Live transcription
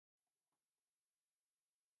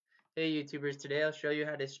Hey YouTubers, today I'll show you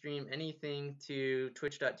how to stream anything to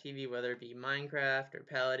twitch.tv, whether it be Minecraft or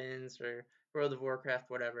Paladins or World of Warcraft,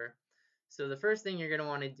 whatever. So the first thing you're going to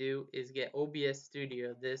want to do is get OBS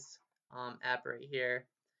Studio, this app right here.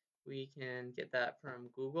 We can get that from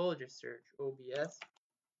Google, just search OBS.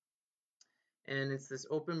 And it's this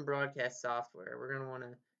open broadcast software. We're going to want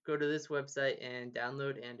to go to this website and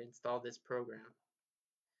download and install this program.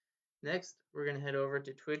 Next, we're going to head over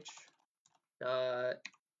to twitch.tv.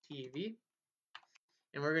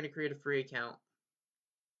 And we're going to create a free account.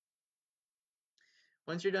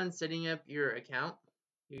 Once you're done setting up your account,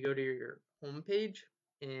 you go to your home page,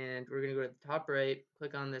 and we're going to go to the top right,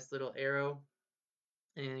 click on this little arrow,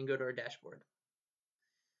 and go to our dashboard.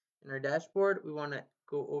 In our dashboard, we want to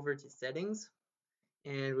go over to settings,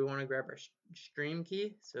 and we want to grab our stream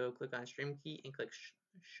key. So click on stream key and click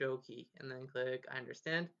show key, and then click I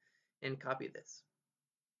understand, and copy this.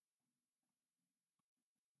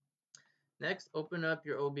 Next, open up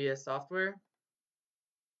your OBS software.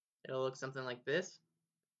 It'll look something like this.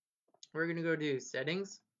 We're going to go to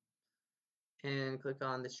settings and click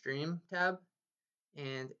on the stream tab,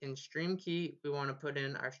 and in stream key we want to put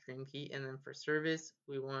in our stream key, and then for service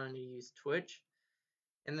we want to use Twitch,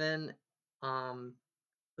 and then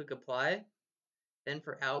click apply. Then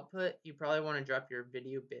for output, you probably want to drop your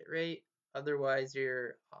video bitrate, otherwise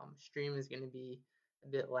your stream is going to be a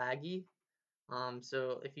bit laggy.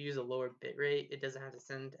 So if you use a lower bitrate, it doesn't have to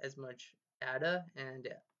send as much data and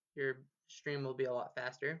your stream will be a lot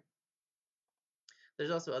faster.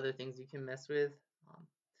 There's also other things you can mess with.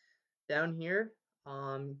 Down here,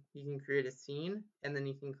 you can create a scene, and then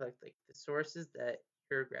you can click like the sources that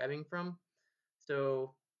you're grabbing from.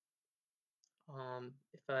 So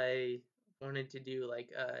if I wanted to do like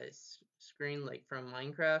a screen like from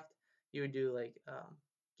Minecraft, you would do like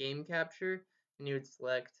game capture, and you would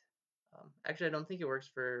select. Actually, I don't think it works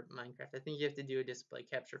for Minecraft. I think you have to do a display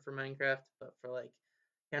capture for Minecraft, but for like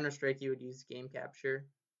Counter-Strike, you would use game capture.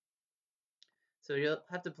 So you'll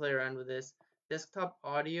have to play around with this. Desktop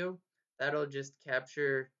audio, that'll just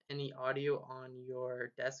capture any audio on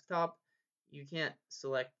your desktop. You can't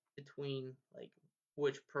select between like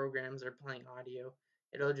which programs are playing audio.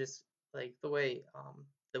 It'll just, like the way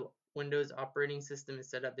the Windows operating system is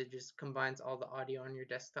set up, it just combines all the audio on your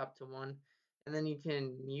desktop to one, and then you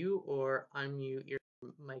can mute or unmute your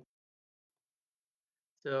mic.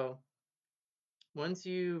 So once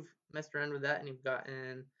you've messed around with that and you've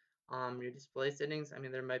gotten your display settings, I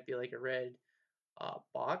mean, there might be like a red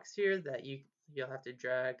box here that you'll have to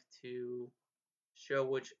drag to show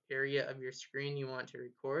which area of your screen you want to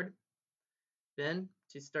record. Then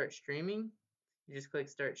to start streaming, you just click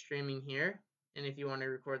start streaming here, and if you want to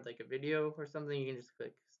record like a video or something, you can just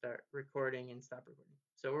click start recording and stop recording.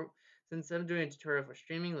 So since I'm doing a tutorial for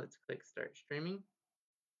streaming, let's click start streaming.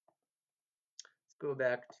 Let's go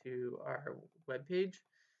back to our web page.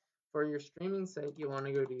 For your streaming site, you want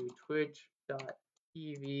to go to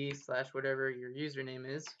twitch.tv/whatever your username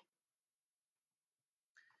is,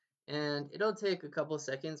 and it'll take a couple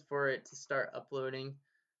seconds for it to start uploading.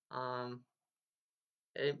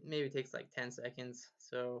 It maybe takes like 10 seconds.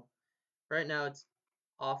 So right now it's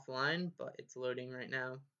offline, but it's loading right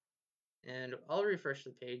now, and I'll refresh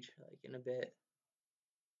the page like in a bit.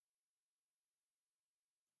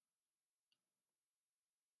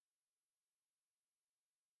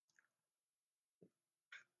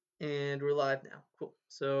 And we're live now. Cool.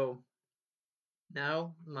 So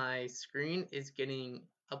now my screen is getting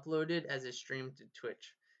uploaded as a stream to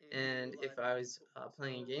Twitch, and if I was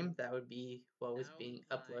playing a game, that would be what was being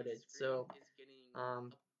uploaded. So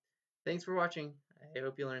thanks for watching. I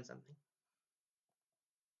hope you learned something.